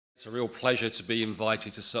It's a real pleasure to be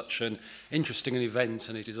invited to such an interesting event,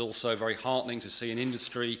 and it is also very heartening to see an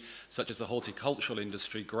industry such as the horticultural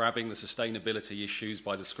industry grabbing the sustainability issues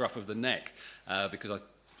by the scruff of the neck, because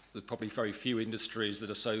there are probably very few industries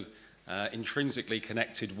that are so intrinsically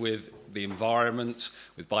connected with the environment,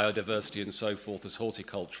 with biodiversity and so forth as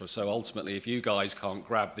horticulture. So ultimately, if you guys can't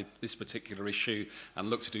grab this particular issue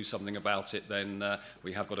and look to do something about it, then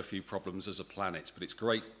we have got a few problems as a planet. But it's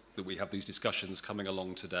great that we have these discussions coming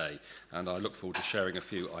along today, and I look forward to sharing a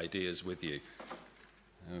few ideas with you.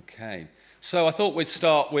 Okay, so I thought we'd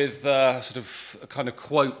start with sort of a kind of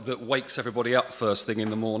quote that wakes everybody up first thing in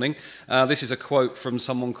the morning. This is a quote from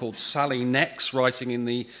someone called Sally Nex, writing in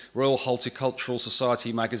the Royal Horticultural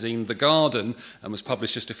Society magazine The Garden, and was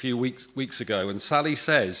published just a few weeks ago. And Sally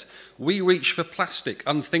says, "We reach for plastic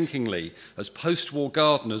unthinkingly, as post-war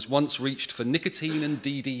gardeners once reached for nicotine and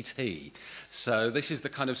DDT." So this is the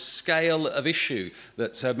kind of scale of issue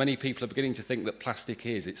that many people are beginning to think that plastic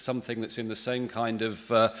is. It's something that's in the same kind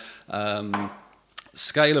of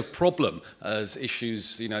scale of problem as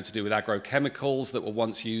issues, to do with agrochemicals that were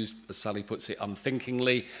once used, as Sally puts it,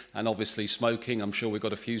 unthinkingly, and obviously smoking. I'm sure we've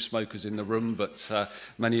got a few smokers in the room, but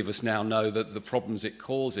many of us now know that the problems it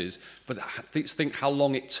causes. But think how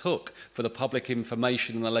long it took for the public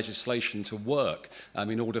information and the legislation to work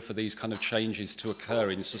in order for these kind of changes to occur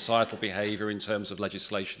in societal behaviour in terms of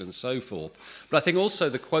legislation and so forth. But I think also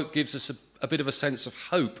the quote gives us a bit of a sense of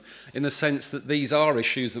hope, in the sense that these are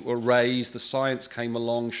issues that were raised, the science came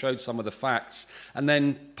along, showed some of the facts, and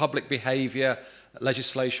then public behaviour,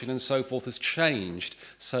 legislation and so forth has changed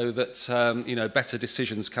so that better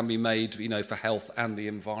decisions can be made for health and the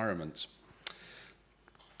environment.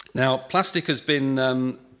 Now, plastic has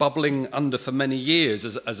been bubbling under for many years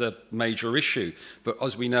as a major issue, but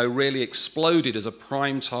as we know, really exploded as a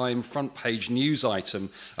prime-time front-page news item,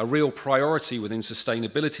 a real priority within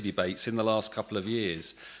sustainability debates in the last couple of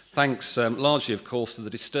years. Thanks largely, of course, to the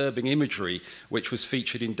disturbing imagery which was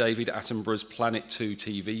featured in David Attenborough's Planet 2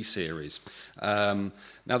 TV series.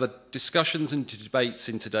 Now, the discussions and debates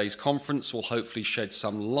in today's conference will hopefully shed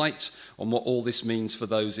some light on what all this means for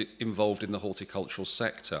those involved in the horticultural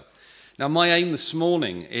sector. Now, my aim this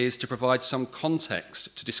morning is to provide some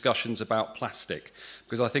context to discussions about plastic,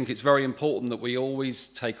 because I think it's very important that we always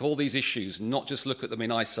take all these issues and not just look at them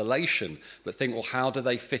in isolation, but think, well, how do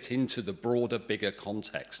they fit into the broader, bigger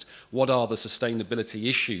context? What are the sustainability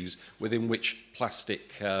issues within which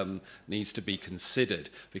plastic needs to be considered?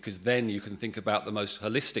 Because then you can think about the most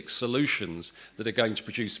holistic solutions that are going to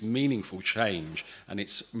produce meaningful change, and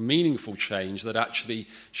it's meaningful change that actually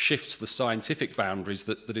shifts the scientific boundaries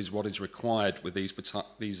that is what is required with these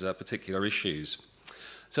particular issues.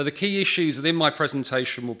 So the key issues within my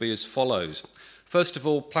presentation will be as follows. First of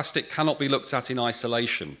all, plastic cannot be looked at in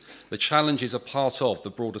isolation. The challenges are part of the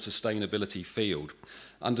broader sustainability field.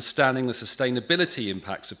 Understanding the sustainability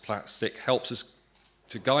impacts of plastic helps us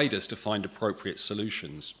to guide us to find appropriate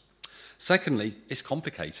solutions. Secondly, it's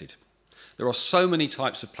complicated. There are so many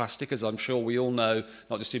types of plastic, as I'm sure we all know,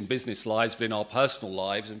 not just in business lives, but in our personal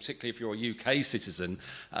lives, and particularly if you're a UK citizen,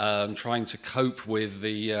 trying to cope with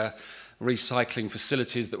the recycling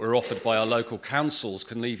facilities that were offered by our local councils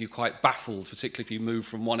can leave you quite baffled, particularly if you move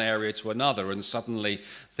from one area to another and suddenly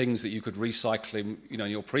things that you could recycle in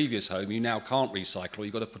your previous home, you now can't recycle, or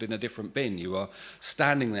you've got to put in a different bin. You are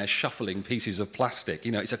standing there shuffling pieces of plastic.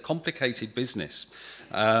 It's a complicated business.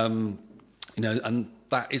 And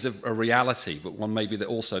that is a reality, but one maybe that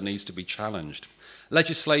also needs to be challenged.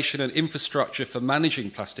 Legislation and infrastructure for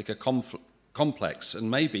managing plastic are complex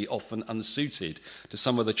and maybe often unsuited to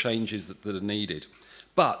some of the changes that are needed.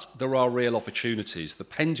 But there are real opportunities. The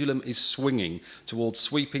pendulum is swinging towards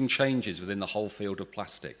sweeping changes within the whole field of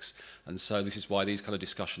plastics. And so this is why these kind of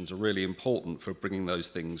discussions are really important for bringing those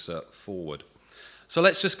things forward. So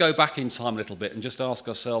let's just go back in time a little bit and just ask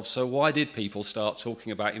ourselves, so why did people start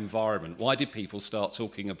talking about environment? Why did people start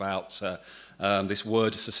talking about this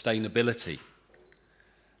word sustainability?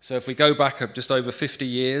 So if we go back just over 50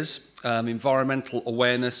 years, environmental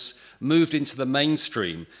awareness moved into the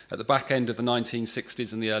mainstream at the back end of the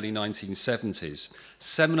 1960s and the early 1970s.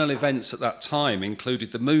 Seminal events at that time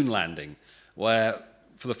included the moon landing, where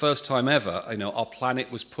for the first time ever, our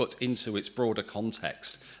planet was put into its broader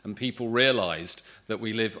context, and people realized that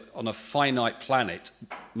we live on a finite planet,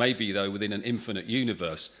 maybe though within an infinite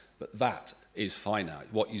universe, but that is finite.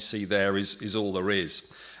 What you see there is all there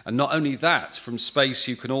is. And not only that, from space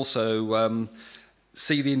you can also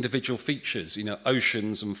see the individual features,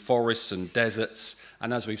 oceans and forests and deserts.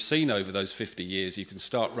 And as we've seen over those 50 years, you can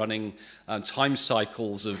start running time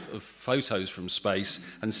cycles of photos from space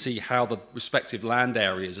and see how the respective land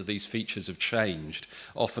areas of these features have changed.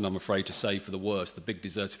 Often, I'm afraid to say, for the worse. The big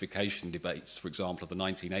desertification debates, for example, of the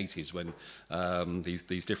 1980s, when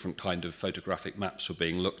these different kind of photographic maps were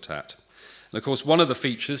being looked at. And of course, one of the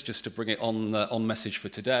features, just to bring it on message for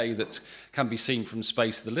today, that can be seen from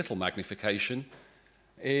space with a little magnification,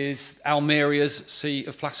 is Almeria's Sea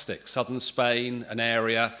of Plastic, southern Spain, an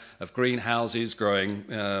area of greenhouses growing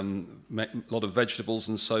a lot of vegetables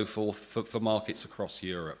and so forth for markets across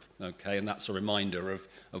Europe. Okay, and that's a reminder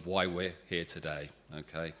of why we're here today.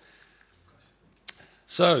 Okay,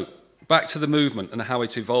 so back to the movement and how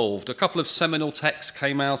it evolved. A couple of seminal texts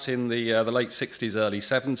came out in the late 60s, early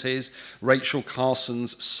 70s. Rachel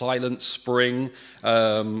Carson's Silent Spring,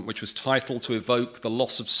 which was titled to evoke the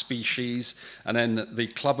loss of species, and then the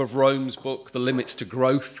Club of Rome's book, The Limits to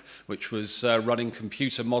Growth, which was running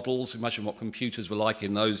computer models. Imagine what computers were like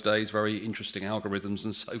in those days, very interesting algorithms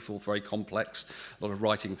and so forth, very complex, a lot of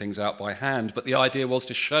writing things out by hand. But the idea was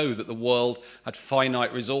to show that the world had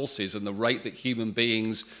finite resources, and the rate that human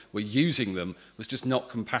beings were using them was just not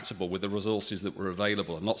compatible with the resources that were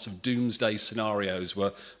available. And lots of doomsday scenarios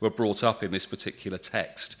were brought up in this particular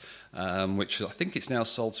text, which I think it's now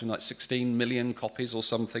sold to like 16 million copies or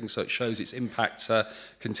something, so it shows its impact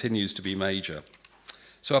continues to be major.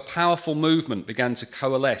 So a powerful movement began to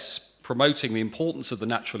coalesce, promoting the importance of the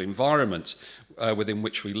natural environment within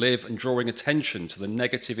which we live and drawing attention to the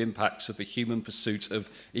negative impacts of the human pursuit of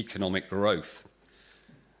economic growth.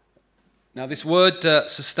 Now, this word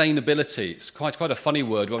sustainability, it's quite a funny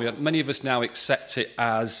word. Well, many of us now accept it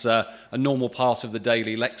as a normal part of the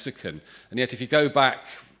daily lexicon. And yet, if you go back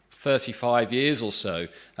 35 years or so,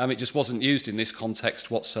 it just wasn't used in this context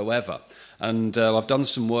whatsoever. And I've done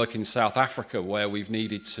some work in South Africa where we've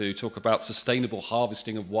needed to talk about sustainable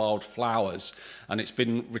harvesting of wildflowers. And it's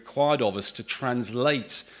been required of us to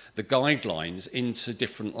translate the guidelines into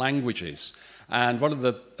different languages. And one of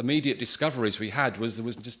the immediate discoveries we had was there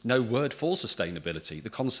was just no word for sustainability. The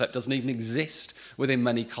concept doesn't even exist within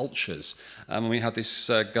many cultures. And we had this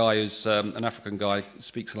guy who's an African guy,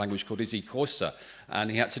 speaks a language called isiXhosa, and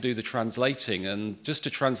he had to do the translating. And just to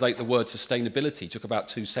translate the word sustainability took about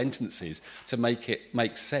 2 sentences to make it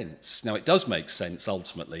make sense. Now, it does make sense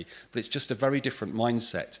ultimately, but it's just a very different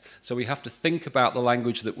mindset. So we have to think about the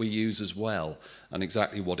language that we use as well and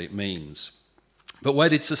exactly what it means. But where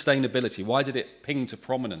did sustainability, why did it ping to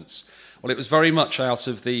prominence? Well, it was very much out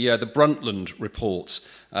of the Brundtland report,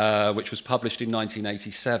 which was published in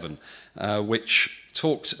 1987, which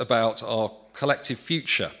talked about our collective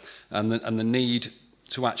future and the need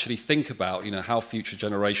to actually think about, how future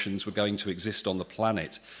generations were going to exist on the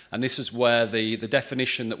planet. And this is where the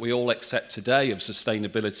definition that we all accept today of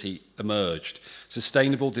sustainability emerged.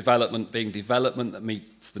 Sustainable development being development that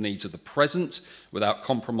meets the needs of the present without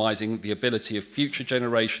compromising the ability of future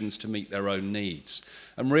generations to meet their own needs.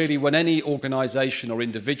 And really, when any organisation or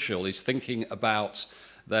individual is thinking about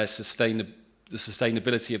their the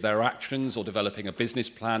sustainability of their actions or developing a business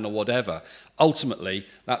plan or whatever, ultimately,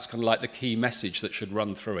 that's kind of like the key message that should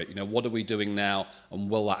run through it. What are we doing now, and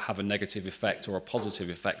will that have a negative effect or a positive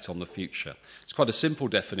effect on the future? It's quite a simple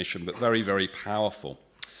definition, but very, very powerful.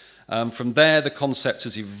 From there, the concept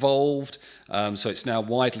has evolved, so it's now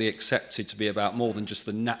widely accepted to be about more than just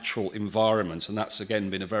the natural environment, and that's, again,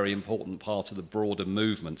 been a very important part of the broader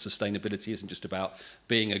movement. Sustainability isn't just about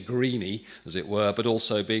being a greenie, as it were, but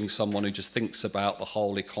also being someone who just thinks about the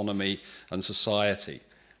whole economy and society.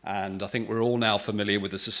 And I think we're all now familiar with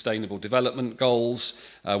the Sustainable Development Goals,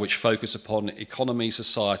 which focus upon economy,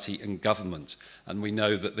 society and government. And we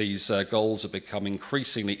know that these goals have become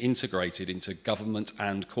increasingly integrated into government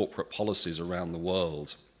and corporate policies around the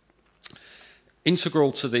world.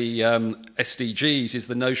 Integral to the SDGs is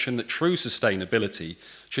the notion that true sustainability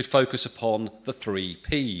should focus upon the 3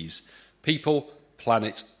 Ps: people,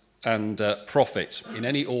 planet and profit, in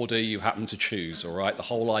any order you happen to choose, all right? The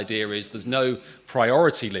whole idea is there's no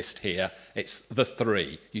priority list here, it's the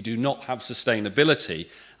 3. You do not have sustainability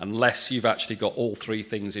unless you've actually got all 3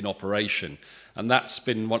 things in operation. And that's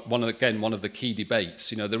been, one of the key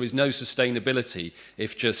debates. There is no sustainability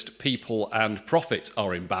if just people and profit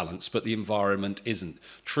are in balance, but the environment isn't.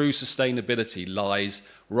 True sustainability lies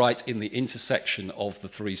right in the intersection of the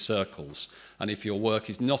 3 circles. And if your work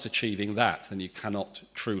is not achieving that, then you cannot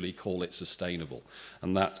truly call it sustainable.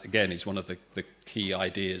 And that, again, is one of the key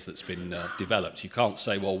ideas that's been developed. You can't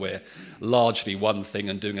say, well, we're largely one thing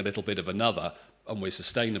and doing a little bit of another. and we're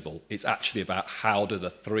sustainable. It's actually about how do the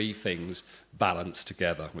three things balance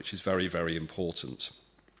together, which is very, very important.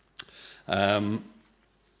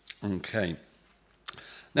 Okay.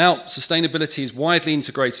 Now, sustainability is widely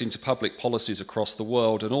integrated into public policies across the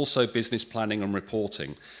world and also business planning and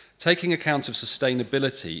reporting. Taking account of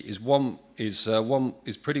sustainability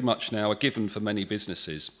is pretty much now a given for many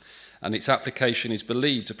businesses, and its application is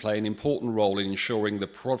believed to play an important role in ensuring the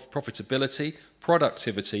profitability,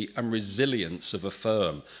 productivity and resilience of a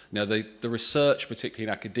firm. Now, the research, particularly in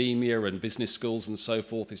academia and business schools and so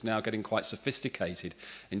forth, is now getting quite sophisticated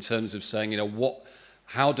in terms of saying,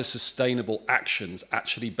 how do sustainable actions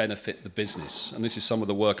actually benefit the business? And this is some of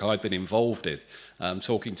the work I've been involved in,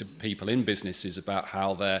 talking to people in businesses about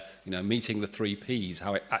how they're meeting the 3 Ps,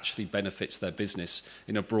 how it actually benefits their business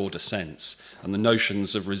in a broader sense. And the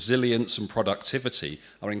notions of resilience and productivity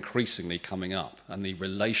are increasingly coming up, and the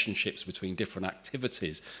relationships between different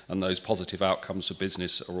activities and those positive outcomes for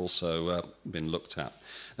business are also been looked at.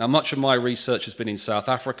 Now, much of my research has been in South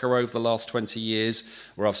Africa over the last 20 years,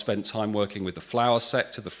 where I've spent time working with the flower sector,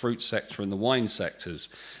 the fruit sector and the wine sectors.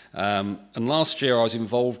 And last year I was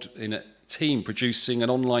involved in a team producing an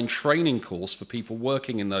online training course for people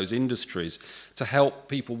working in those industries to help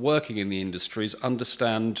people working in the industries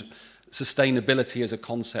understand sustainability as a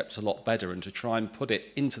concept a lot better and to try and put it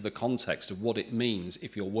into the context of what it means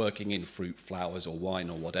if you're working in fruit, flowers or wine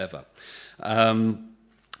or whatever.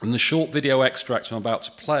 And the short video extract I'm about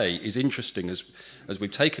to play is interesting as we've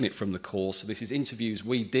taken it from the course. This is interviews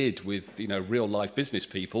we did with real life business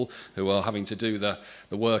people who are having to do the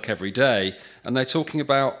work every day, and they're talking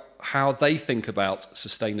about how they think about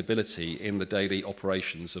sustainability in the daily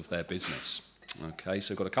operations of their business. Okay,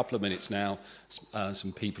 so we've got a couple of minutes now,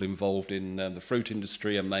 some people involved in the fruit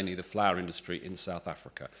industry and mainly the flower industry in South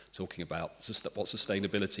Africa, talking about what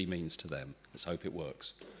sustainability means to them. Let's hope it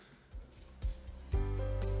works.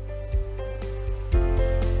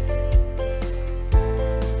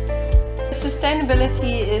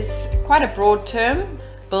 Sustainability is quite a broad term.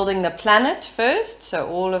 Building the planet first, so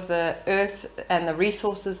all of the earth and the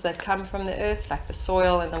resources that come from the earth, like the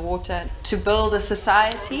soil and the water, to build a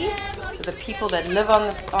society, so the people that live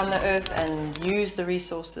on the earth and use the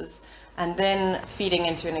resources, and then feeding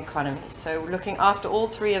into an economy. So looking after all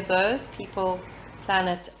 3 of those, people,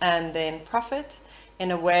 planet, and then profit,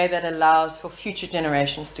 in a way that allows for future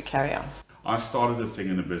generations to carry on. I started a thing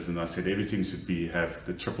in the business. I said everything should have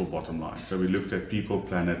the triple bottom line. So we looked at people,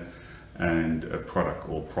 planet, and a product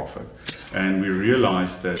or profit. And we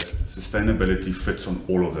realized that sustainability fits on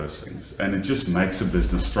all of those things. And it just makes a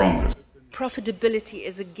business stronger. Profitability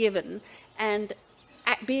is a given, and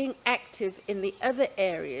being active in the other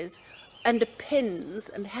areas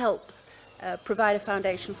underpins and helps provide a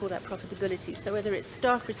foundation for that profitability. So whether it's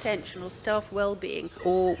staff retention or staff well-being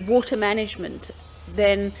or water management,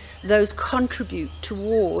 then those contribute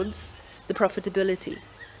towards the profitability.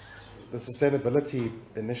 The sustainability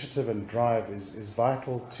initiative and drive is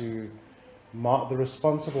vital to the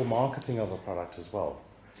responsible marketing of a product as well.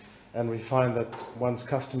 And we find that once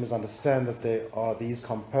customers understand that there are these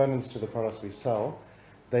components to the products we sell,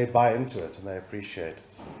 they buy into it and they appreciate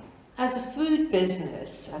it. As a food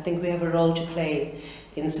business, I think we have a role to play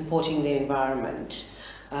in supporting the environment,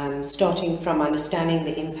 starting from understanding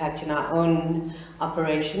the impact in our own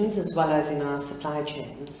operations as well as in our supply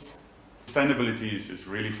chains. Sustainability is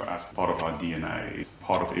really for us part of our DNA,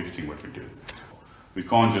 part of everything what we do. We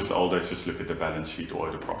can't just all days just look at the balance sheet or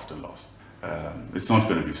the profit and loss. It's not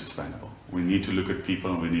going to be sustainable. We need to look at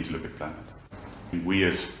people and we need to look at planet. We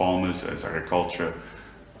as farmers, as agriculture,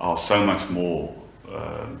 are so much more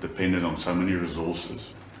dependent on so many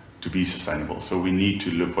resources to be sustainable. So we need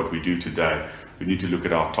to look what we do today. We need to look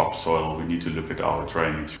at our topsoil, we need to look at our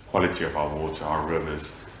drainage, quality of our water, our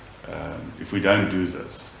rivers. If we don't do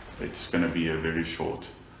this, it's going to be a very short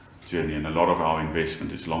journey, and a lot of our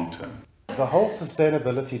investment is long-term. The whole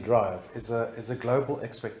sustainability drive is a global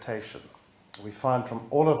expectation. We find from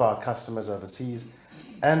all of our customers overseas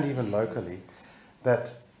and even locally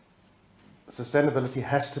that sustainability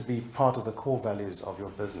has to be part of the core values of your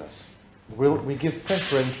business. We give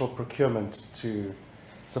preferential procurement to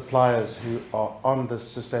suppliers who are on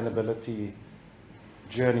this sustainability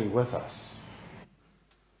journey with us.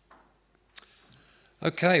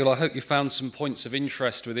 Okay, well I hope you found some points of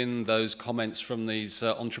interest within those comments from these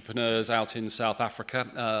entrepreneurs out in South Africa,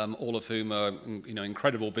 all of whom are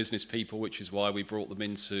incredible business people, which is why we brought them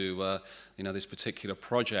into this particular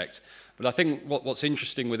project. But I think what's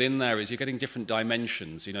interesting within there is you're getting different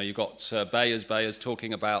dimensions. You've got Bayers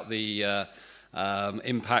talking about the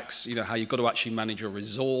impacts, how you've got to actually manage your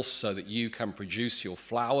resource so that you can produce your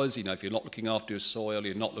flowers. If you're not looking after your soil,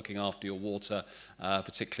 you're not looking after your water,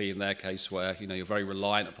 particularly in their case where, you're very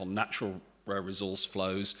reliant upon natural resource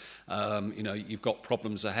flows, you've got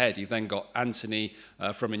problems ahead. You've then got Anthony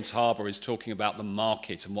from Intaba is talking about the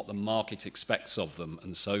market and what the market expects of them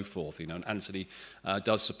and so forth. And Anthony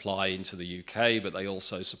does supply into the UK, but they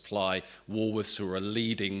also supply Woolworths, who are a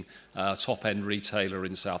leading top-end retailer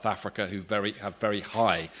in South Africa, who have very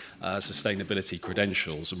high sustainability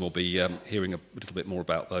credentials, and we'll be hearing a little bit more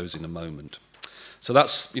about those in a moment. So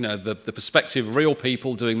that's, the perspective of real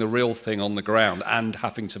people doing the real thing on the ground and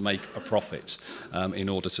having to make a profit in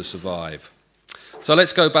order to survive. So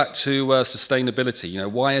let's go back to sustainability.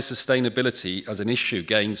 Why has sustainability as an issue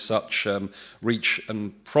gained such reach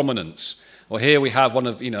and prominence? Well, here we have one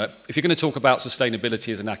of, if you're going to talk about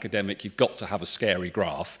sustainability as an academic, you've got to have a scary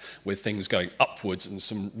graph with things going upwards and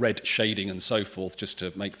some red shading and so forth, just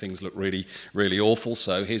to make things look really, really awful.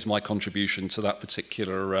 So here's my contribution to that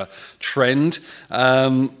particular trend.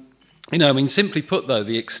 Simply put, though,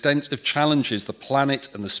 the extent of challenges the planet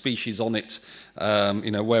and the species on it,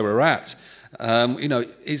 where we're at,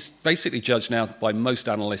 is basically judged now by most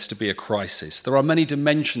analysts to be a crisis. There are many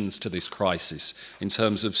dimensions to this crisis in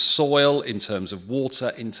terms of soil, in terms of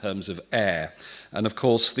water, in terms of air, and of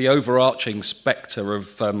course the overarching spectre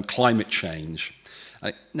of climate change.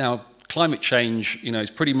 Now, climate change,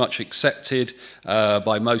 is pretty much accepted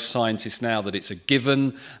by most scientists now that it's a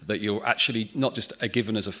given, that you're actually not just a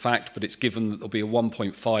given as a fact, but it's given that there'll be a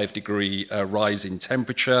 1.5 degree rise in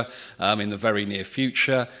temperature in the very near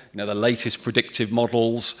future. The latest predictive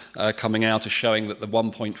models coming out are showing that the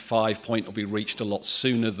 1.5 point will be reached a lot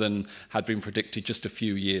sooner than had been predicted just a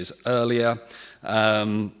few years earlier.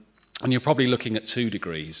 And you're probably looking at 2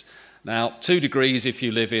 degrees. Now, 2 degrees, if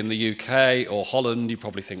you live in the UK or Holland, you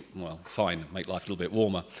probably think, well, fine, make life a little bit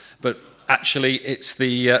warmer. But actually, it's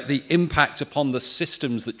the impact upon the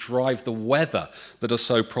systems that drive the weather that are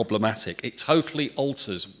so problematic. It totally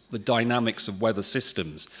alters the dynamics of weather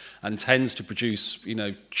systems and tends to produce,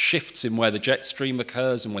 shifts in where the jet stream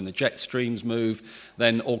occurs, and when the jet streams move,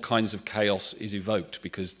 then all kinds of chaos is evoked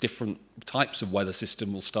because different types of weather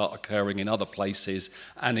system will start occurring in other places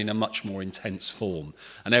and in a much more intense form.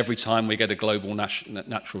 And every time we get a global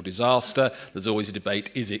natural disaster, there's always a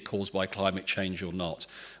debate, is it caused by climate change or not?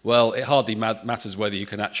 Well, it hardly matters whether you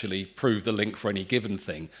can actually prove the link for any given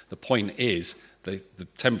thing. The point is the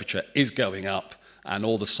temperature is going up, and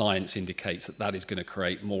all the science indicates that that is going to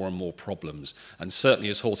create more and more problems. And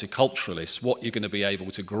certainly as horticulturalists, what you're going to be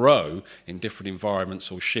able to grow in different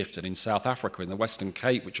environments will shift. And in South Africa, in the Western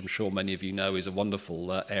Cape, which I'm sure many of you know is a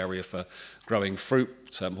wonderful area for growing fruit,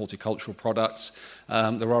 horticultural products,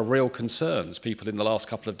 there are real concerns. People in the last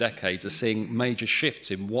couple of decades are seeing major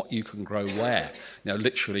shifts in what you can grow where.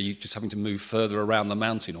 Literally, you're just having to move further around the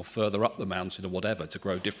mountain or further up the mountain or whatever to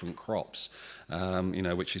grow different crops,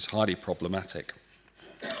 which is highly problematic.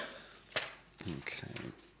 Okay.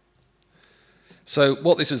 So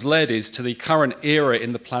what this has led is to the current era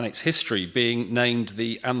in the planet's history being named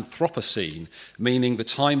the Anthropocene, meaning the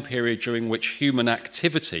time period during which human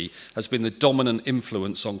activity has been the dominant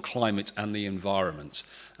influence on climate and the environment,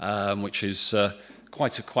 which is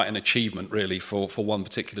quite an achievement really for one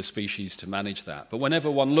particular species to manage that. But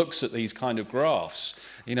whenever one looks at these kind of graphs,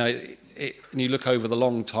 and you look over the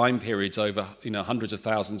long time periods over hundreds of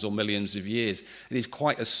thousands or millions of years, it is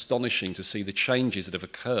quite astonishing to see the changes that have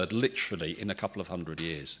occurred literally in a couple of hundred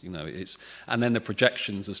years. And then the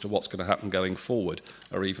projections as to what's going to happen going forward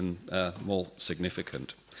are even more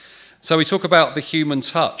significant. So we talk about the human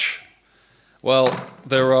touch. Well,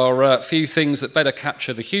 there are few things that better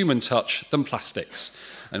capture the human touch than plastics.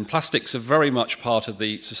 And plastics are very much part of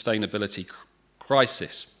the sustainability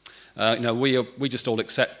crisis. We just all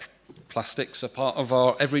accept plastics are part of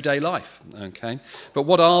our everyday life, okay? But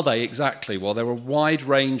what are they exactly? Well, there are a wide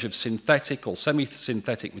range of synthetic or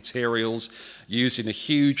semi-synthetic materials used in a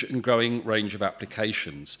huge and growing range of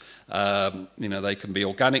applications. They can be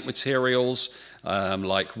organic materials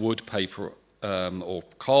like wood, paper, or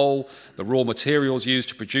coal. The raw materials used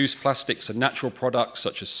to produce plastics are natural products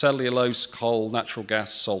such as cellulose, coal, natural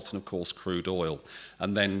gas, salt, and of course crude oil.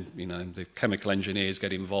 And then, the chemical engineers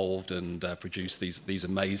get involved and produce these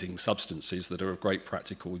amazing substances that are of great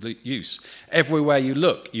practical use. Everywhere you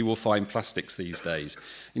look, you will find plastics these days.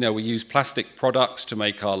 We use plastic products to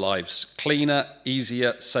make our lives cleaner,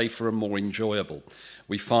 easier, safer, and more enjoyable.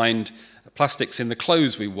 We find plastics in the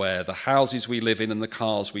clothes we wear, the houses we live in, and the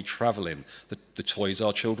cars we travel in, the toys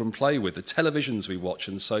our children play with, the televisions we watch,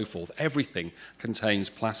 and so forth. Everything contains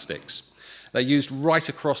plastics. They're used right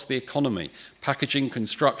across the economy: packaging,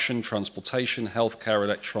 construction, transportation, healthcare,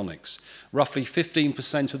 electronics. Roughly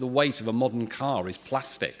 15% of the weight of a modern car is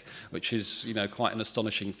plastic, which is, quite an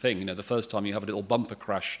astonishing thing. The first time you have a little bumper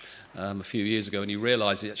crash a few years ago and you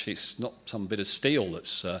realise it's not some bit of steel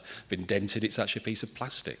that's been dented, it's actually a piece of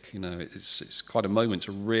plastic. It's quite a moment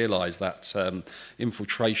to realise that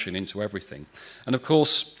infiltration into everything. And of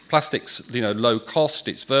course, plastic's, low cost,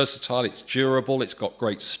 it's versatile, it's durable, it's got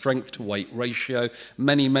great strength to weight ratio,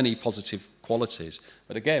 many positive qualities.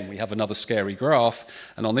 But again, we have another scary graph,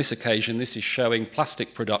 and on this occasion, this is showing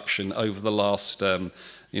plastic production over the last,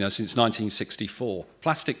 since 1964.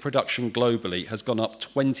 Plastic production globally has gone up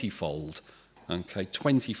 20-fold, okay,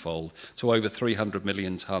 20-fold, to over 300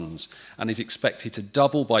 million tonnes, and is expected to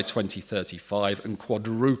double by 2035 and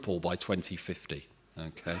quadruple by 2050.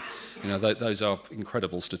 Okay, those are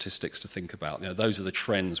incredible statistics to think about. Those are the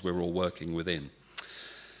trends we're all working within.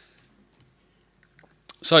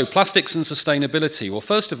 So, plastics and sustainability. Well,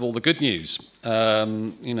 first of all, the good news. There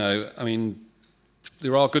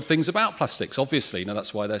are good things about plastics, obviously.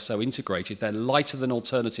 That's why they're so integrated. They're lighter than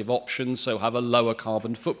alternative options, so have a lower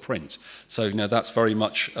carbon footprint. So, that's very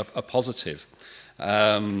much a positive.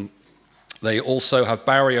 They also have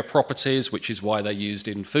barrier properties, which is why they're used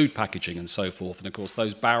in food packaging and so forth. And of course,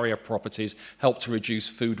 those barrier properties help to reduce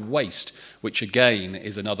food waste, which again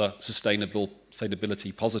is another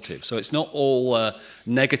sustainability positive. So it's not all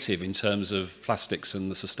negative in terms of plastics and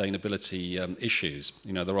the sustainability issues.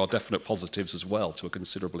 There are definite positives as well to a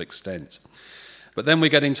considerable extent. But then we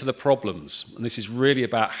get into the problems, and this is really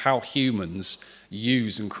about how humans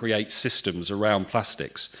use and create systems around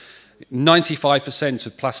plastics. 95%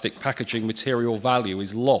 of plastic packaging material value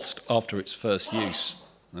is lost after its first use.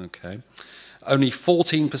 Okay. Only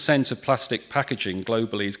 14% of plastic packaging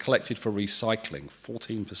globally is collected for recycling,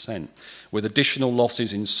 14%, with additional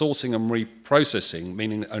losses in sorting and reprocessing,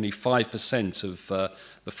 meaning that only 5% of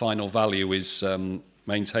the final value is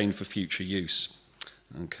maintained for future use.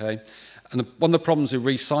 Okay. And one of the problems with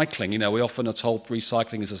recycling, we often are told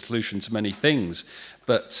recycling is a solution to many things,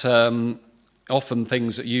 but often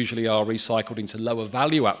things that usually are recycled into lower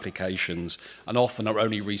value applications and often are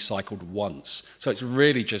only recycled once. So it's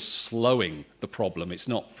really just slowing the problem, it's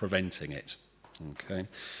not preventing it. Okay.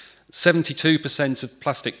 72% of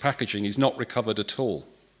plastic packaging is not recovered at all,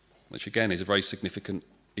 which again is a very significant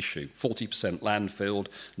issue. 40% landfilled,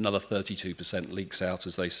 another 32% leaks out,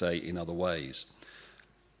 as they say, in other ways.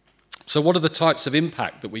 So what are the types of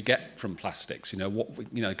impact that we get from plastics?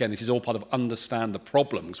 Again, this is all part of understand the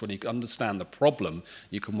problems. When you understand the problem,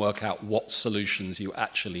 you can work out what solutions you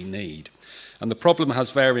actually need. And the problem has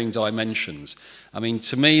varying dimensions.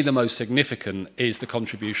 To me, the most significant is the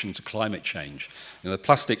contribution to climate change. The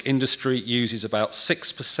plastic industry uses about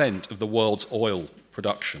 6% of the world's oil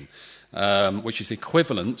production, which is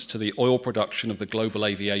equivalent to the oil production of the global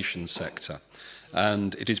aviation sector.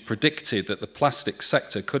 And it is predicted that the plastic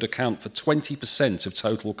sector could account for 20% of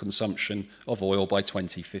total consumption of oil by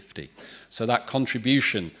 2050. So that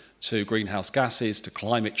contribution to greenhouse gases, to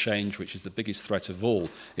climate change, which is the biggest threat of all,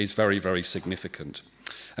 is very significant.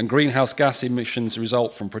 And greenhouse gas emissions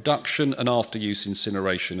result from production and after-use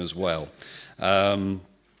incineration as well. In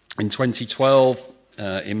 2012,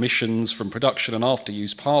 emissions from production and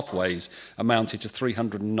after-use pathways amounted to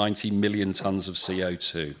 390 million tonnes of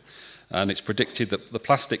CO2. And it's predicted that the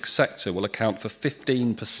plastic sector will account for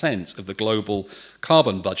 15% of the global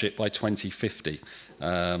carbon budget by 2050,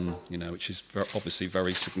 which is obviously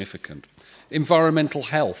very significant. Environmental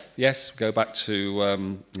health, yes, go back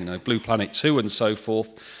to Blue Planet 2 and so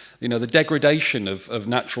forth. The degradation of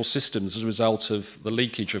natural systems as a result of the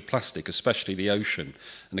leakage of plastic, especially the ocean.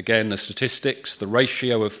 And again, the statistics, the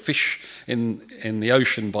ratio of fish in the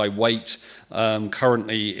ocean by weight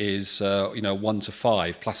currently is 1 to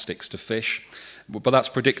 5 plastics to fish, but that's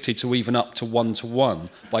predicted to even up to 1 to 1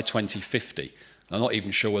 by 2050. I'm not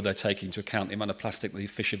even sure whether they're taking into account the amount of plastic the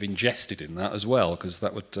fish have ingested in that as well, because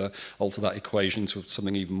that would alter that equation to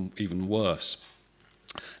something even worse.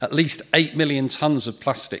 At least 8 million tonnes of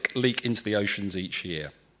plastic leak into the oceans each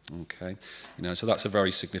year. Okay, so that's a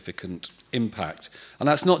very significant impact. And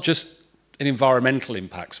that's not just an environmental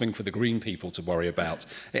impact, something for the green people to worry about.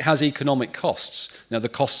 It has economic costs. The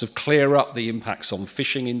costs of clear up the impacts on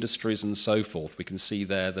fishing industries and so forth. We can see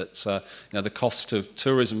there that the cost of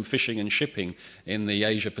tourism, fishing and shipping in the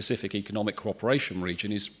Asia-Pacific Economic Cooperation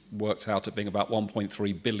region is worked out at being about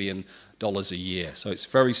 $1.3 billion a year. So it's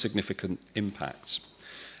very significant impacts.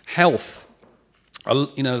 Health.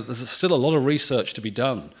 There's still a lot of research to be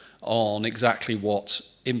done on exactly what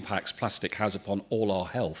impacts plastic has upon all our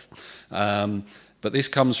health. But this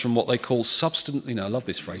comes from what they call I love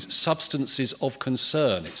this phrase, substances of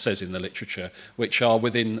concern, it says in the literature, which are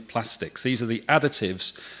within plastics. These are the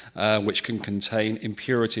additives which can contain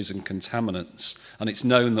impurities and contaminants. And it's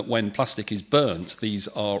known that when plastic is burnt, these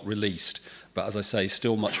are released. But as I say,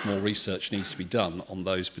 still much more research needs to be done on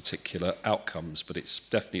those particular outcomes, but it's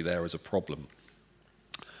definitely there as a problem.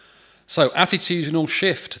 So, attitudinal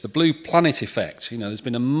shift, the blue planet effect. There's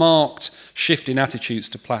been a marked shift in attitudes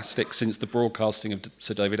to plastic since the broadcasting of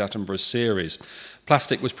Sir David Attenborough's series.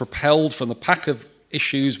 Plastic was propelled from the pack of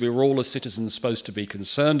issues we were all as citizens supposed to be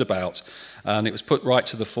concerned about, and it was put right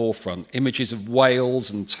to the forefront. Images of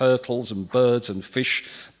whales and turtles and birds and fish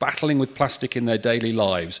battling with plastic in their daily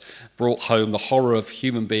lives brought home the horror of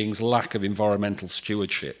human beings' lack of environmental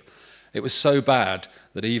stewardship. It was so bad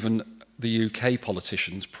that even the UK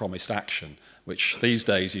politicians promised action, which these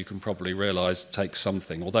days you can probably realise takes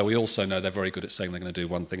something, although we also know they're very good at saying they're going to do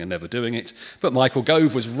one thing and never doing it. But Michael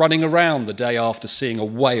Gove was running around the day after seeing a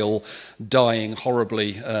whale dying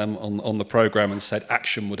horribly on the programme and said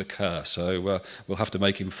action would occur. So we'll have to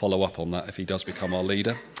make him follow up on that if he does become our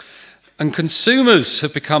leader. And consumers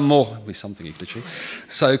have become more, it'll be something you could achieve.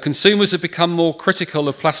 So consumers have become more critical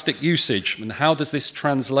of plastic usage. And how does this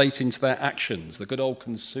translate into their actions? The good old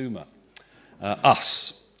consumer.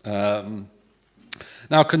 Us.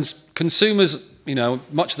 Now, consumers,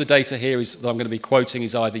 much of the data here that I'm going to be quoting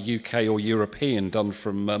is either UK or European, done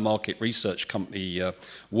from market research company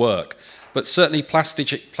work. But certainly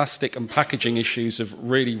plastic and packaging issues have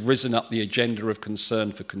really risen up the agenda of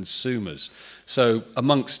concern for consumers. So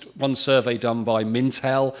amongst one survey done by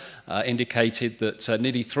Mintel indicated that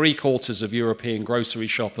nearly 3/4 of European grocery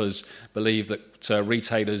shoppers believe that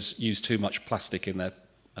retailers use too much plastic in their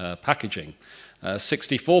packaging.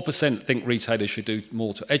 64% think retailers should do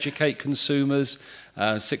more to educate consumers.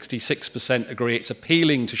 66% agree it's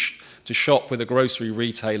appealing to shop with a grocery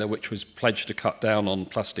retailer which was pledged to cut down on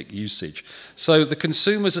plastic usage. So the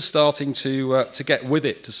consumers are starting to get with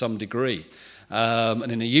it to some degree. And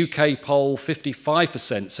in a UK poll,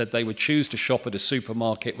 55% said they would choose to shop at a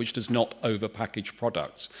supermarket which does not overpackage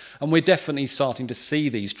products. And we're definitely starting to see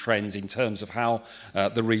these trends in terms of how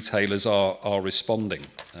the retailers are responding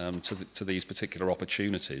to these particular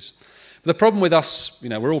opportunities. But the problem with us,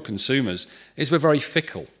 we're all consumers, is we're very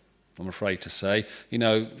fickle, I'm afraid to say.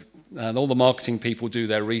 And all the marketing people do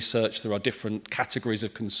their research. There are different categories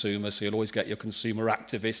of consumers, so you'll always get your consumer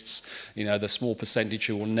activists, the small percentage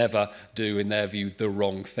who will never do, in their view, the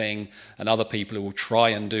wrong thing, and other people who will try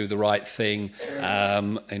and do the right thing,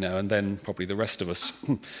 and then probably the rest of us.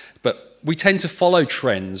 But we tend to follow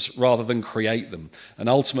trends rather than create them, and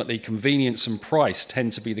ultimately convenience and price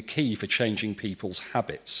tend to be the key for changing people's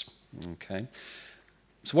habits. Okay.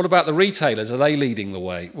 So what about the retailers? Are they leading the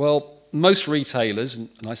way? Well, most retailers,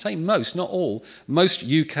 and I say most, not all, most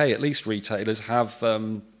UK at least retailers have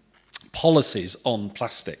policies on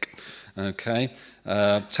plastic. Okay,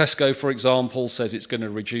 Tesco, for example, says it's going to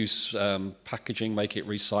reduce packaging, make it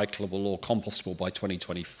recyclable or compostable by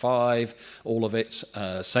 2025, all of it.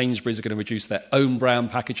 Sainsbury's are going to reduce their own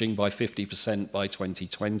brand packaging by 50% by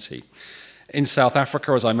 2020. In South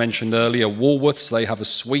Africa, as I mentioned earlier, Woolworths, they have a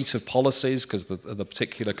suite of policies because of the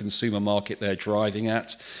particular consumer market they're driving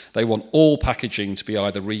at. They want all packaging to be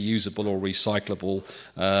either reusable or recyclable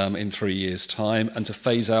in 3 years' time, and to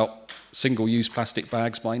phase out single-use plastic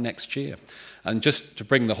bags by next year. And just to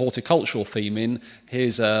bring the horticultural theme in,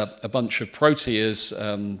 here's a bunch of proteas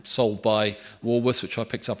sold by Woolworths, which I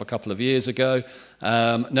picked up a couple of years ago.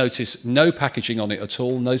 Notice no packaging on it at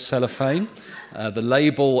all, no cellophane. The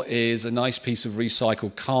label is a nice piece of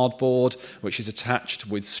recycled cardboard, which is attached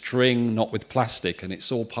with string, not with plastic, and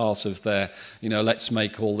it's all part of their, let's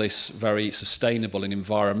make all this very sustainable and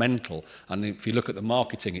environmental. And if you look at the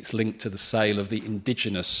marketing, it's linked to the sale of the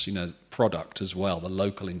indigenous, product as well, the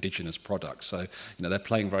local indigenous product. So, they're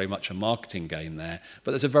playing very much a marketing game there.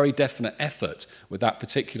 But there's a very definite effort with that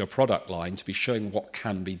particular product line to be showing what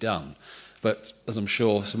can be done. But as I'm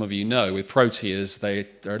sure some of you know, with proteas, they're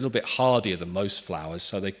a little bit hardier than most flowers,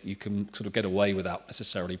 so you can sort of get away without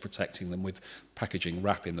necessarily protecting them with packaging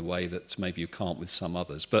wrap in the way that maybe you can't with some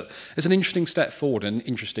others. But it's an interesting step forward, an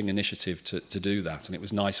interesting initiative to do that. And it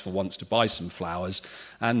was nice for once to buy some flowers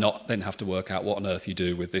and not then have to work out what on earth you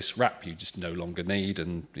do with this wrap you just no longer need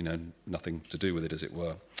and, nothing to do with it, as it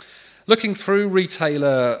were. Looking through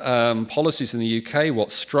retailer policies in the UK,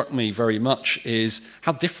 what struck me very much is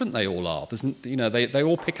how different they all are. They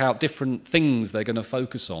all pick out different things they're going to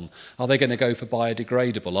focus on. Are they going to go for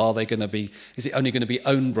biodegradable? Is it only going to be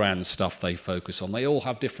own brand stuff they focus on? They all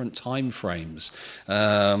have different time frames.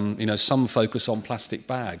 Some focus on plastic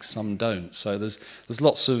bags, some don't. So there's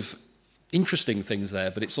lots of interesting things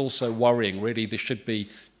there, but it's also worrying. Really, there should be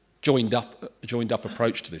joined up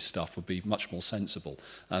approach to this stuff would be much more sensible,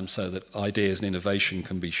 so that ideas and innovation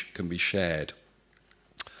can be shared.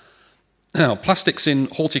 Now, plastics in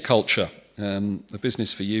horticulture, a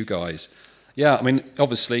business for you guys. Yeah, I mean,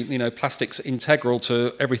 obviously, you know, plastic's integral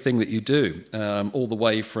to everything that you do, all the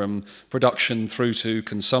way from production through to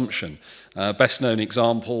consumption. Best known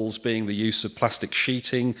examples being the use of plastic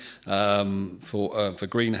sheeting for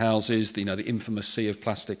greenhouses, you know, the infamous sea of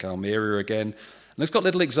plastic, Almeria again. And it's got a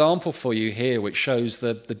little example for you here which shows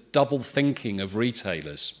the double thinking of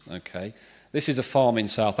retailers, okay? This is a farm in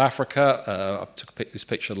South Africa. I took this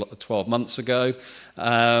picture 12 months ago.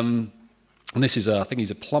 And this is, I think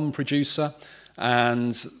he's a plum producer,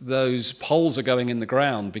 and those poles are going in the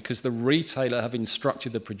ground because the retailer have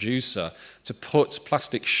instructed the producer to put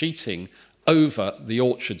plastic sheeting over the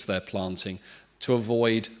orchards they're planting to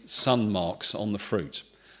avoid sun marks on the fruit.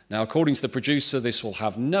 Now, according to the producer, this will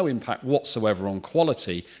have no impact whatsoever on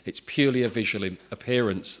quality. It's purely a visual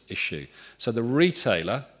appearance issue. So the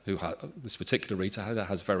retailer, this particular retailer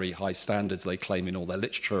has very high standards, they claim in all their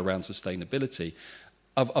literature around sustainability,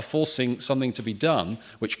 are forcing something to be done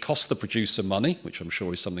which costs the producer money, which I'm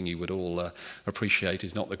sure is something you would all appreciate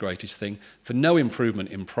is not the greatest thing, for no improvement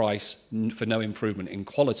in price, for no improvement in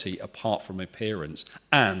quality apart from appearance,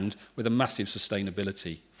 and with a massive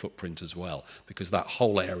sustainability footprint as well, because that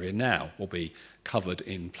whole area now will be covered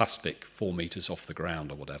in plastic 4 meters off the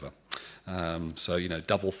ground or whatever. So, you know,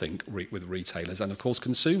 double think with retailers and, of course,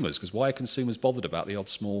 consumers, because why are consumers bothered about the odd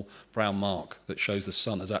small brown mark that shows the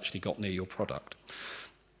sun has actually got near your product?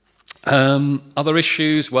 Other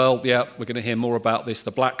issues, well, yeah, we're going to hear more about this. The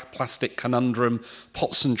black plastic conundrum.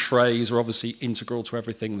 Pots and trays are obviously integral to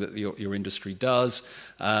everything that your industry does,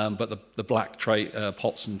 but the black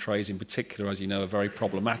pots and trays in particular, as you know, are very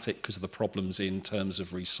problematic because of the problems in terms of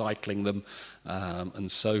recycling them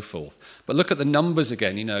and so forth. But look at the numbers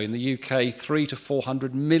again. You know, in the UK, 300 to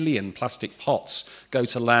 400 million plastic pots go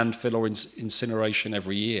to landfill or incineration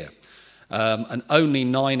every year. And only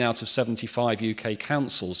 9 out of 75 UK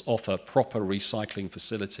councils offer proper recycling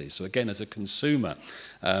facilities. So again, as a consumer,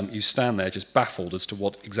 you stand there just baffled as to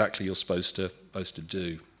what exactly you're supposed to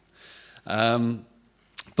do.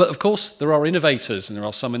 But of course, there are innovators, and there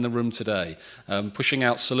are some in the room today, pushing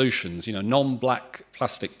out solutions, you know, non-black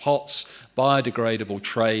plastic pots, biodegradable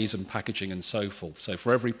trays and packaging and so forth. So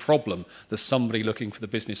for every problem, there's somebody looking for the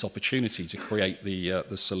business opportunity to create the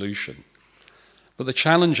solution. But the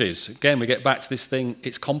challenge is, again, we get back to this thing,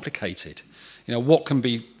 it's complicated. You know, what can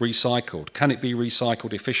be recycled? Can it be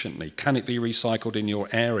recycled efficiently? Can it be recycled in your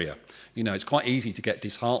area? You know, it's quite easy to get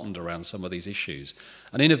disheartened around some of these issues.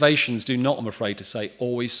 And innovations do not, I'm afraid to say,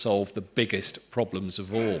 always solve the biggest problems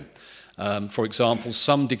of all. For example,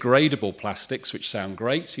 some degradable plastics, which sound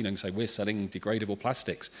great, you know, you can say we're selling degradable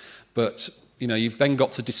plastics, but, you know, you've then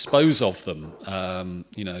got to dispose of them,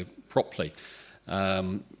 you know, properly.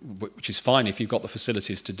 Which is fine if you've got the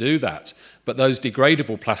facilities to do that. But those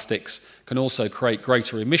degradable plastics can also create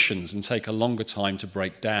greater emissions and take a longer time to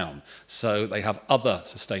break down. So they have other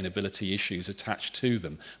sustainability issues attached to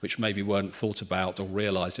them, which maybe weren't thought about or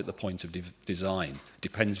realised at the point of design.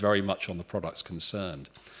 Depends very much on the products concerned.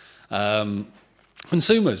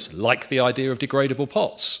 Consumers like the idea of degradable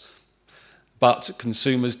pots. But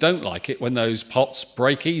consumers don't like it when those pots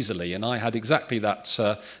break easily. And I had exactly that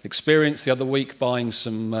experience the other week buying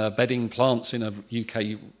some bedding plants in a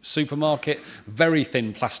UK supermarket, very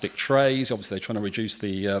thin plastic trays. Obviously, they're trying to reduce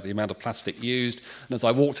the amount of plastic used. And as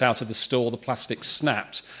I walked out of the store, the plastic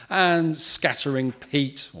snapped and scattering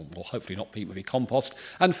peat, or well, hopefully not peat, maybe compost,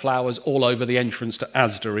 and flowers all over the entrance to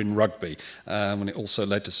Asda in Rugby. And it also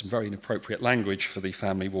led to some very inappropriate language for the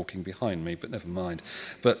family walking behind me, but never mind.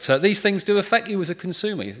 But these things do affect you as a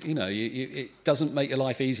consumer. You know, it doesn't make your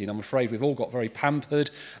life easy, and I'm afraid we've all got very pampered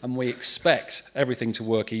and we expect everything to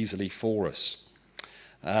work easily for us.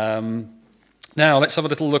 Now let's have a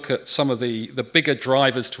little look at some of the bigger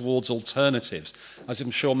drivers towards alternatives. As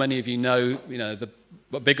I'm sure many of you know,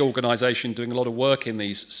 a big organisation doing a lot of work in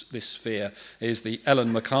this sphere is the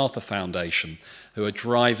Ellen MacArthur Foundation, who are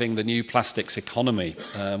driving the new plastics economy,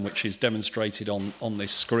 which is demonstrated on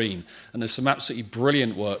this screen. And there's some absolutely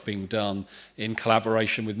brilliant work being done in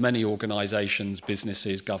collaboration with many organisations,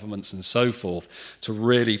 businesses, governments and so forth, to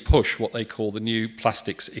really push what they call the new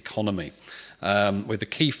plastics economy, where the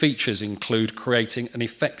key features include creating an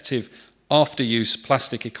effective after-use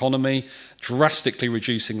plastic economy, drastically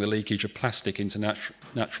reducing the leakage of plastic into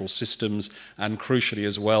natural systems, and crucially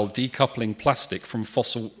as well, decoupling plastic from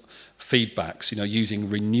fossil feedbacks, using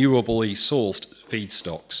renewably sourced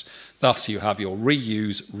feedstocks. Thus, you have your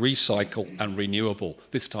reuse, recycle, and renewable.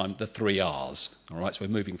 This time, the 3 Rs. All right, so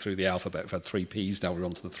we're moving through the alphabet. We've had 3 Ps, now we're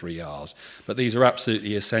on to the 3 Rs. But these are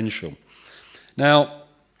absolutely essential. Now,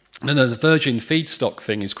 the virgin feedstock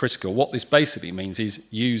thing is critical. What this basically means is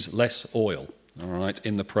use less oil, all right,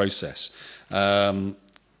 in the process. Because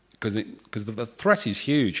the threat is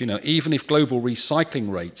huge. Even if global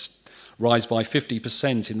recycling rates rise by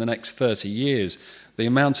 50% in the next 30 years, the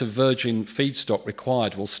amount of virgin feedstock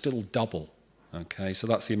required will still double. Okay, so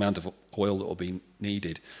that's the amount of oil that will be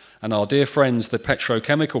needed. And our dear friends, the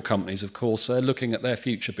petrochemical companies, of course, are looking at their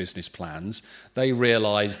future business plans. They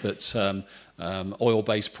realise that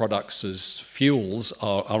oil-based products as fuels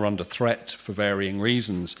are under threat for varying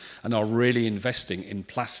reasons and are really investing in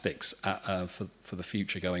plastics for the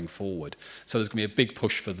future going forward. So there's going to be a big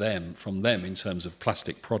push from them in terms of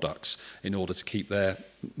plastic products in order to keep their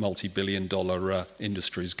multi-billion-dollar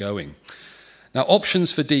industries going. Now,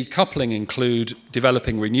 options for decoupling include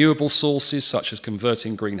developing renewable sources, such as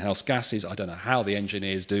converting greenhouse gases. I don't know how the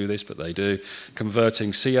engineers do this, but they do.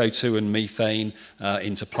 Converting CO2 and methane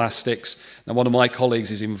into plastics. Now, one of my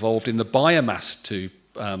colleagues is involved in the biomass to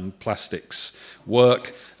plastics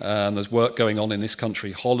work. There's work going on in this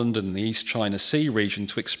country, Holland and the East China Sea region,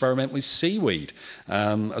 to experiment with seaweed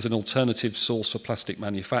as an alternative source for plastic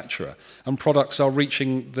manufacture. And products are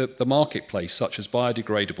reaching the marketplace, such as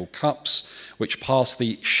biodegradable cups, which pass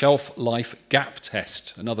the shelf life gap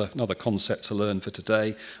test, another concept to learn for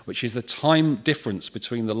today, which is the time difference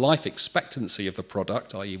between the life expectancy of the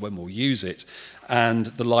product, i.e. when we'll use it, and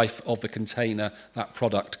the life of the container that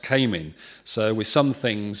product came in. So with some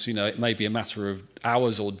things, it may be a matter of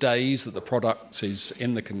hours or days that the product is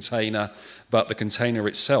in the container, but the container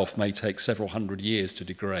itself may take several hundred years to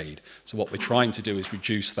degrade. So what we're trying to do is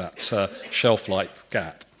reduce that shelf life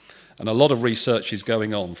gap. And a lot of research is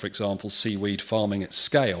going on. For example, seaweed farming at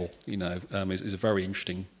scale, is a very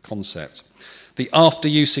interesting concept. The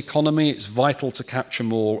after-use economy, it's vital to capture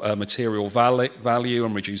more material value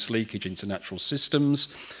and reduce leakage into natural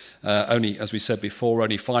systems. Only, as we said before,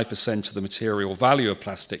 only 5% of the material value of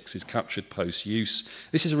plastics is captured post-use.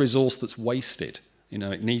 This is a resource that's wasted.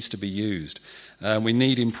 It needs to be used. We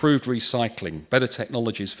need improved recycling, better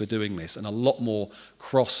technologies for doing this, and a lot more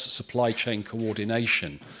cross-supply chain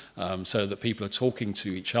coordination so that people are talking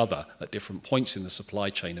to each other at different points in the supply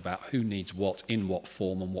chain about who needs what, in what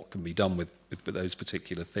form, and what can be done with those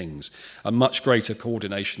particular things. A much greater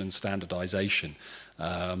coordination and standardization,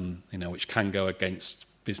 which can go against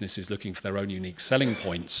businesses looking for their own unique selling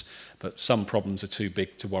points, but some problems are too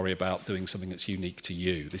big to worry about doing something that's unique to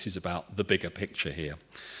you. This is about the bigger picture here.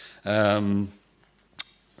 Right,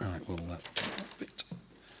 well, that bit.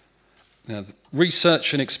 Now,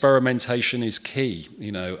 research and experimentation is key.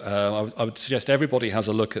 I would suggest everybody has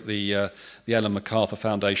a look at the Ellen MacArthur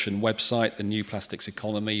Foundation website, the New Plastics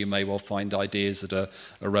Economy. You may well find ideas that are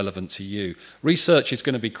relevant to you. Research is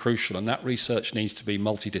going to be crucial, and that research needs to be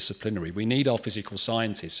multidisciplinary. We need our physical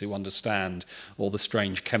scientists who understand all the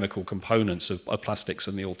strange chemical components of plastics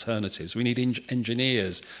and the alternatives. We need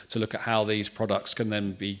engineers to look at how these products can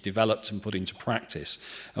then be developed and put into practice.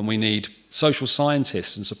 And we need social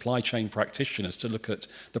scientists and supply chain practitioners to look at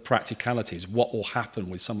the practicalities, what will happen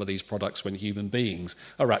with some of these products when human beings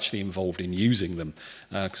are actually involved in using them.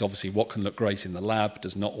 Because obviously what can look great in the lab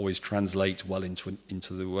does not always translate well into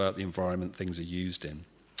the environment things are used in.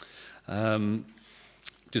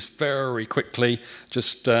 Just very quickly,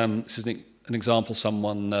 this is an example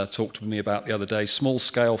someone talked to me about the other day,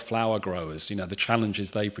 small-scale flower growers, the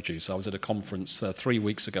challenges they produce. I was at a conference 3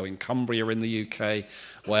 weeks ago in Cumbria in the UK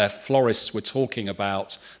where florists were talking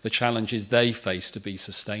about the challenges they face to be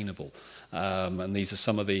sustainable. And these are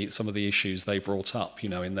some of the issues they brought up.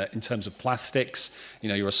 In terms of plastics,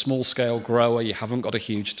 you're a small-scale grower, you haven't got a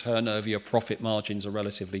huge turnover, your profit margins are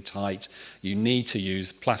relatively tight. You need to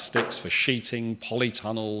use plastics for sheeting,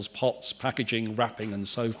 polytunnels, pots, packaging, wrapping, and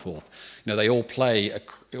so forth. It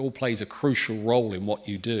all plays a crucial role in what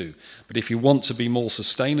you do. But if you want to be more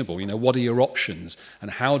sustainable, what are your options, and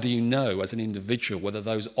how do you know as an individual whether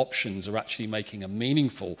those options are actually making a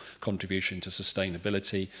meaningful contribution to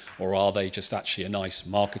sustainability, or are they just actually a nice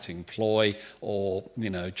marketing ploy, or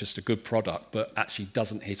just a good product but actually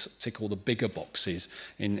doesn't tick all the bigger boxes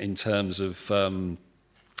in terms of the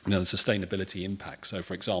sustainability impact. So,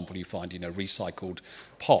 for example, you find recycled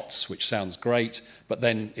pots, which sounds great, but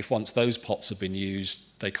then if once those pots have been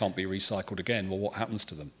used, they can't be recycled again. Well, what happens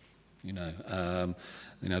to them?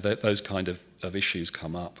 Those kind of issues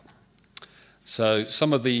come up. So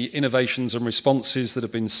some of the innovations and responses that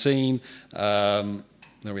have been seen, there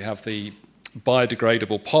we have the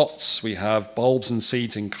biodegradable pots, we have bulbs and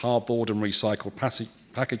seeds in cardboard and recycled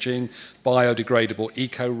packaging, biodegradable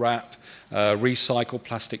eco-wrap, recycled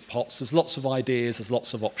plastic pots. There's lots of ideas, there's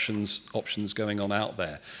lots of options going on out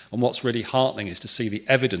there. And what's really heartening is to see the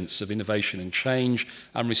evidence of innovation and change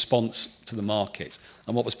and response to the market.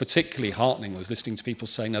 And what was particularly heartening was listening to people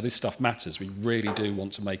saying, no, this stuff matters. We really do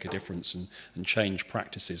want to make a difference and change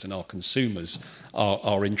practices, and our consumers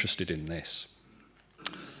are interested in this.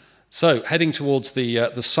 So, heading towards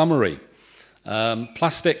the summary.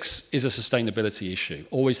 Plastics is a sustainability issue.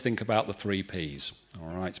 Always think about the 3 Ps, all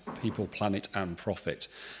right? People, planet, and profit.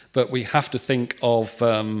 But we have to think of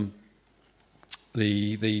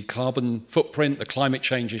the carbon footprint, the climate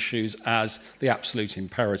change issues as the absolute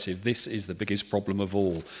imperative. This is the biggest problem of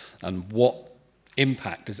all. And what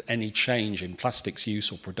impact does any change in plastics use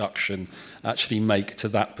or production actually make to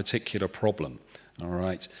that particular problem? All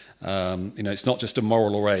right. It's not just a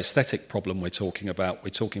moral or aesthetic problem we're talking about.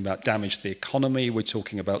 We're talking about damage to the economy. We're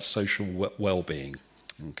talking about social well-being.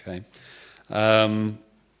 Okay.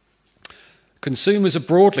 Consumers are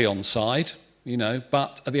broadly on side,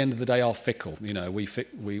 but at the end of the day are fickle.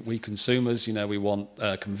 We consumers, we want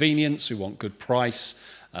convenience, we want good price,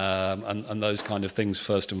 and those kind of things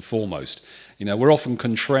first and foremost. We're often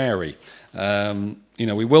contrary.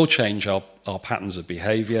 We will change our patterns of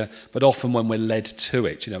behaviour, but often when we're led to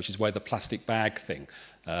it, which is where the plastic bag thing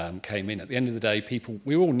came in. At the end of the day,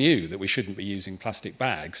 we all knew that we shouldn't be using plastic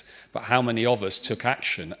bags, but how many of us took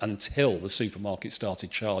action until the supermarket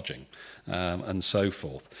started charging, and so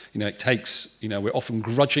forth? It takes, we're often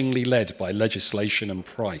grudgingly led by legislation and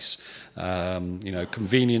price.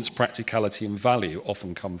 Convenience, practicality and value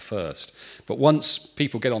often come first. But once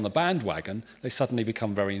people get on the bandwagon, they suddenly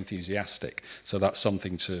become very enthusiastic. So that's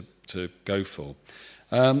something to go for.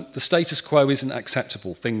 The status quo isn't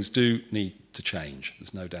acceptable. Things do need to change.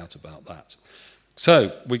 There's no doubt about that.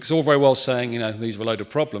 So it's all very well saying, these are a load of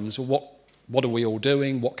problems. Well, what are we all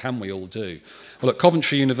doing? What can we all do? Well, at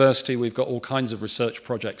Coventry University, we've got all kinds of research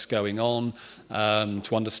projects going on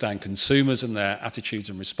to understand consumers and their attitudes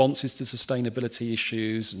and responses to sustainability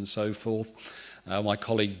issues and so forth. My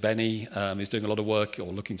colleague Benny is doing a lot of work,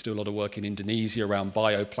 or looking to do a lot of work in Indonesia around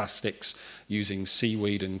bioplastics, using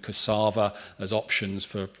seaweed and cassava as options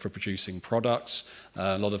for producing products.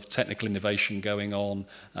 A lot of technical innovation going on,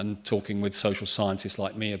 and talking with social scientists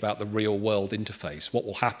like me about the real world interface. What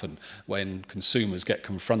will happen when consumers get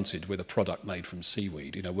confronted with a product made from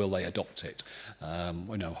seaweed? Will they adopt it?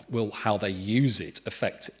 Will how they use it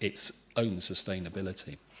affect its own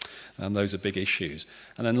sustainability? Those are big issues.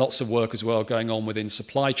 And then lots of work as well going on within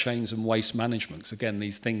supply chains and waste management. So again,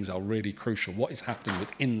 these things are really crucial. What is happening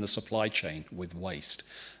within the supply chain with waste?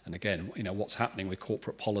 And again, what's happening with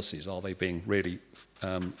corporate policies? Are they being really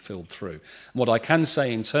filled through? And what I can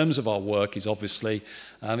say in terms of our work is obviously,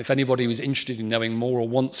 if anybody was interested in knowing more or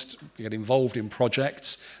wants to get involved in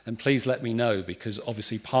projects, then please let me know, because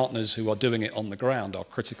obviously partners who are doing it on the ground are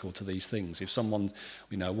critical to these things. If someone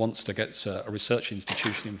wants to get a research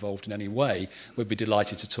institution involved in any way, we'd be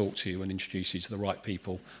delighted to talk to you and introduce you to the right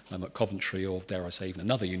people at Coventry, or dare I say even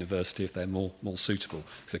another university if they're more suitable.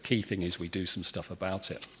 Because the key thing is we do some stuff about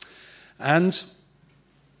it. And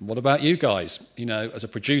what about you guys? As a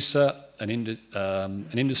producer, an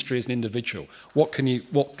industry, as an individual, what can you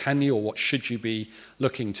or what should you be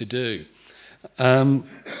looking to do?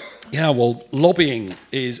 Well, lobbying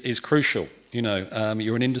is crucial.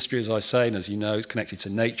 You're an industry, as I say, and as you know, it's connected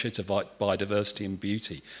to nature, to biodiversity and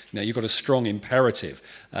beauty. You've got a strong imperative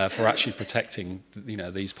for actually protecting,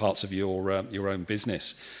 these parts of your own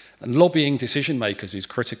business. And lobbying decision makers is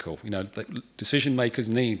critical. Decision makers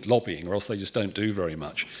need lobbying, or else they just don't do very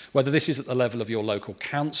much. Whether this is at the level of your local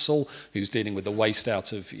council, who's dealing with the waste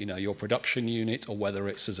out of your production unit, or whether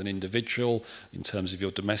it's as an individual in terms of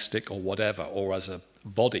your domestic or whatever, or as a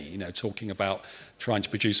body, talking about trying to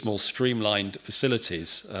produce more streamlined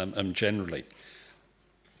facilities generally.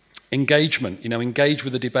 Engagement, engage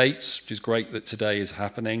with the debates, which is great that today is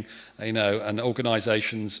happening, and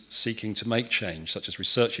organisations seeking to make change, such as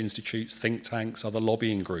research institutes, think tanks, other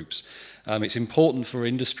lobbying groups. It's important for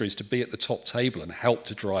industries to be at the top table and help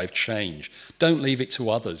to drive change. Don't leave it to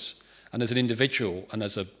others. And as an individual, and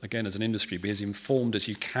as an industry, be as informed as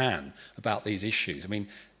you can about these issues.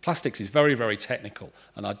 Plastics is very, very technical,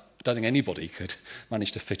 and I don't think anybody could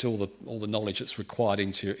manage to fit all the knowledge that's required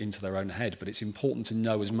into their own head. But it's important to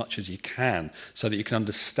know as much as you can, so that you can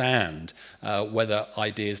understand whether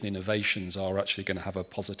ideas and innovations are actually going to have a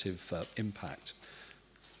positive impact.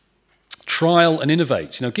 trial and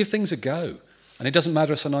innovate. You know, give things a go. And it doesn't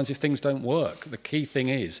matter sometimes if things don't work. The key thing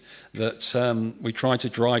is that we try to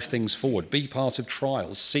drive things forward, be part of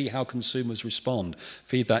trials, see how consumers respond,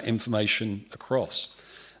 feed that information across.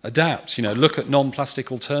 Adapt, you know, look at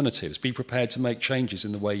non-plastic alternatives, be prepared to make changes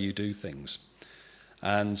in the way you do things.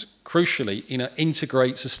 And crucially, you know,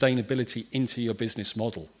 integrate sustainability into your business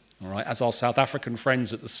model. All right, as our South African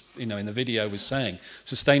friends at the, you know, in the video was saying,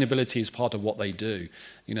 sustainability is part of what they do,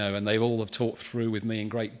 you know, and they all have talked through with me in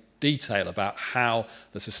great detail about how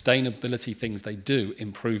the sustainability things they do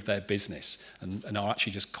improve their business and are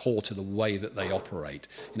actually just core to the way that they operate.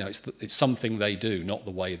 You know, it's something they do, not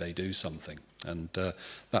the way they do something, and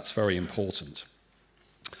that's very important.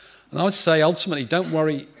 And I would say, ultimately, don't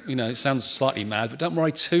worry, you know, it sounds slightly mad, but don't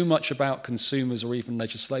worry too much about consumers or even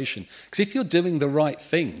legislation. Because if you're doing the right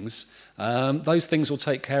things, those things will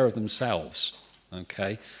take care of themselves,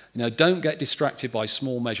 okay? You know, don't get distracted by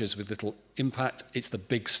small measures with little impact. It's the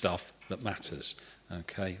big stuff that matters,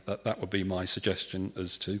 okay? That would be my suggestion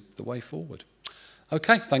as to the way forward.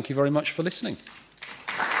 Okay, thank you very much for listening.